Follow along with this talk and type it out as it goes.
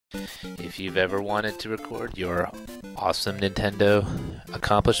If you've ever wanted to record your awesome Nintendo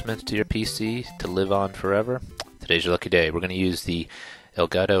accomplishments to your PC to live on forever, today's your lucky day. We're going to use the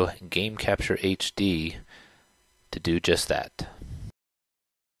Elgato Game Capture HD to do just that.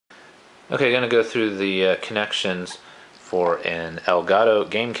 Okay, I'm going to go through the connections for an Elgato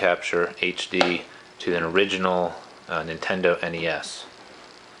Game Capture HD to an original Nintendo NES.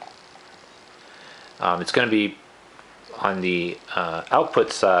 It's going to be on the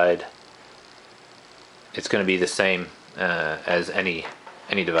output side. It's going to be the same as any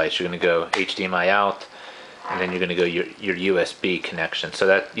device. You're going to go HDMI out, and then you're going to go your USB connection. So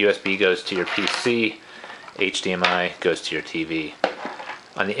that USB goes to your PC, HDMI goes to your TV.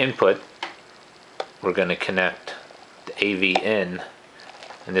 On the input, we're going to connect the AV in,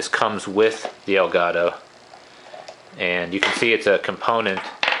 and this comes with the Elgato. And you can see it's a component,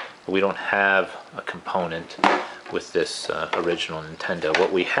 but we don't have a component with this original Nintendo.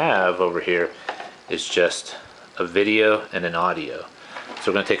 What we have over here is just a video and an audio. So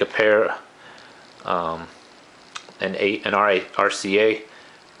we're going to take a pair, an RCA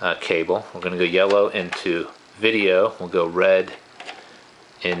cable. We're going to go yellow into video. We'll go red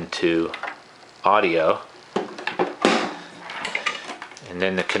into audio. And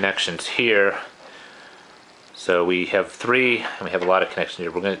then the connections here. So we have three, and we have a lot of connections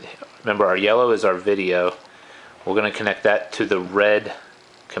here. We're going to remember our yellow is our video. We're going to connect that to the red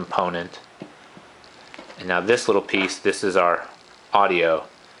component. And now this little piece, this is our audio.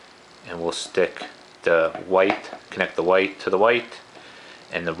 And we'll stick the white, connect the white to the white,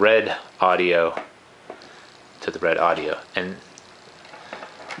 and the red audio to the red audio. And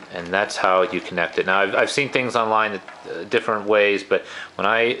that's how you connect it. Now I've seen things online different ways, but when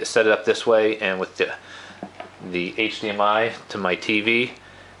I set it up this way and with the HDMI to my TV,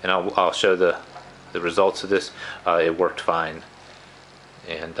 and I'll show the results of this, it worked fine.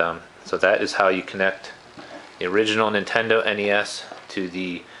 And so that is how you connect the original Nintendo NES to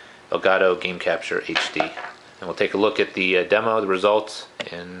the Elgato Game Capture HD. And we'll take a look at the demo, the results,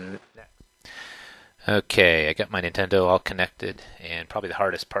 and okay, I got my Nintendo all connected, and probably the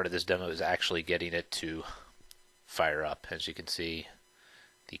hardest part of this demo is actually getting it to fire up. As you can see,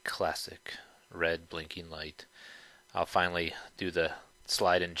 the classic red blinking light. I'll finally do the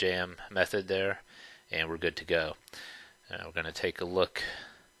slide and jam method there, and we're good to go. We're going to take a look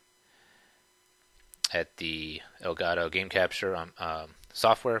at the Elgato Game Capture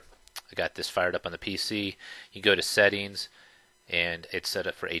software. I got this fired up on the PC. You go to settings, and it's set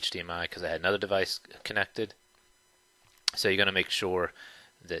up for HDMI because I had another device connected. So you're going to make sure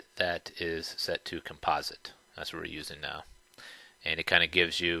that that is set to composite. That's what we're using now. And it kind of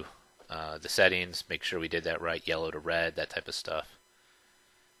gives you the settings. Make sure we did that right, yellow to red, that type of stuff.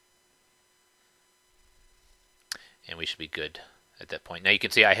 And we should be good at that point. Now you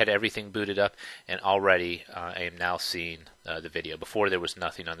can see I had everything booted up, and already I am now seeing the video. Before there was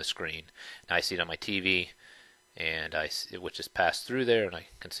nothing on the screen. Now I see it on my TV, and which is passed through there, and I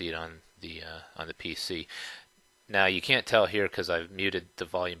can see it on the PC. Now you can't tell here because I've muted the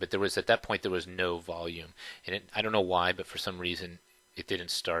volume, but at that point there was no volume, and I don't know why, but for some reason it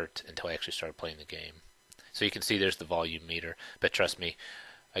didn't start until I actually started playing the game. So you can see there's the volume meter, but trust me,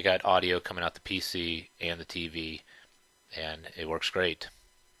 I got audio coming out the PC and the TV, and it works great.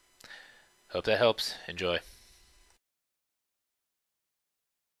 Hope that helps. Enjoy.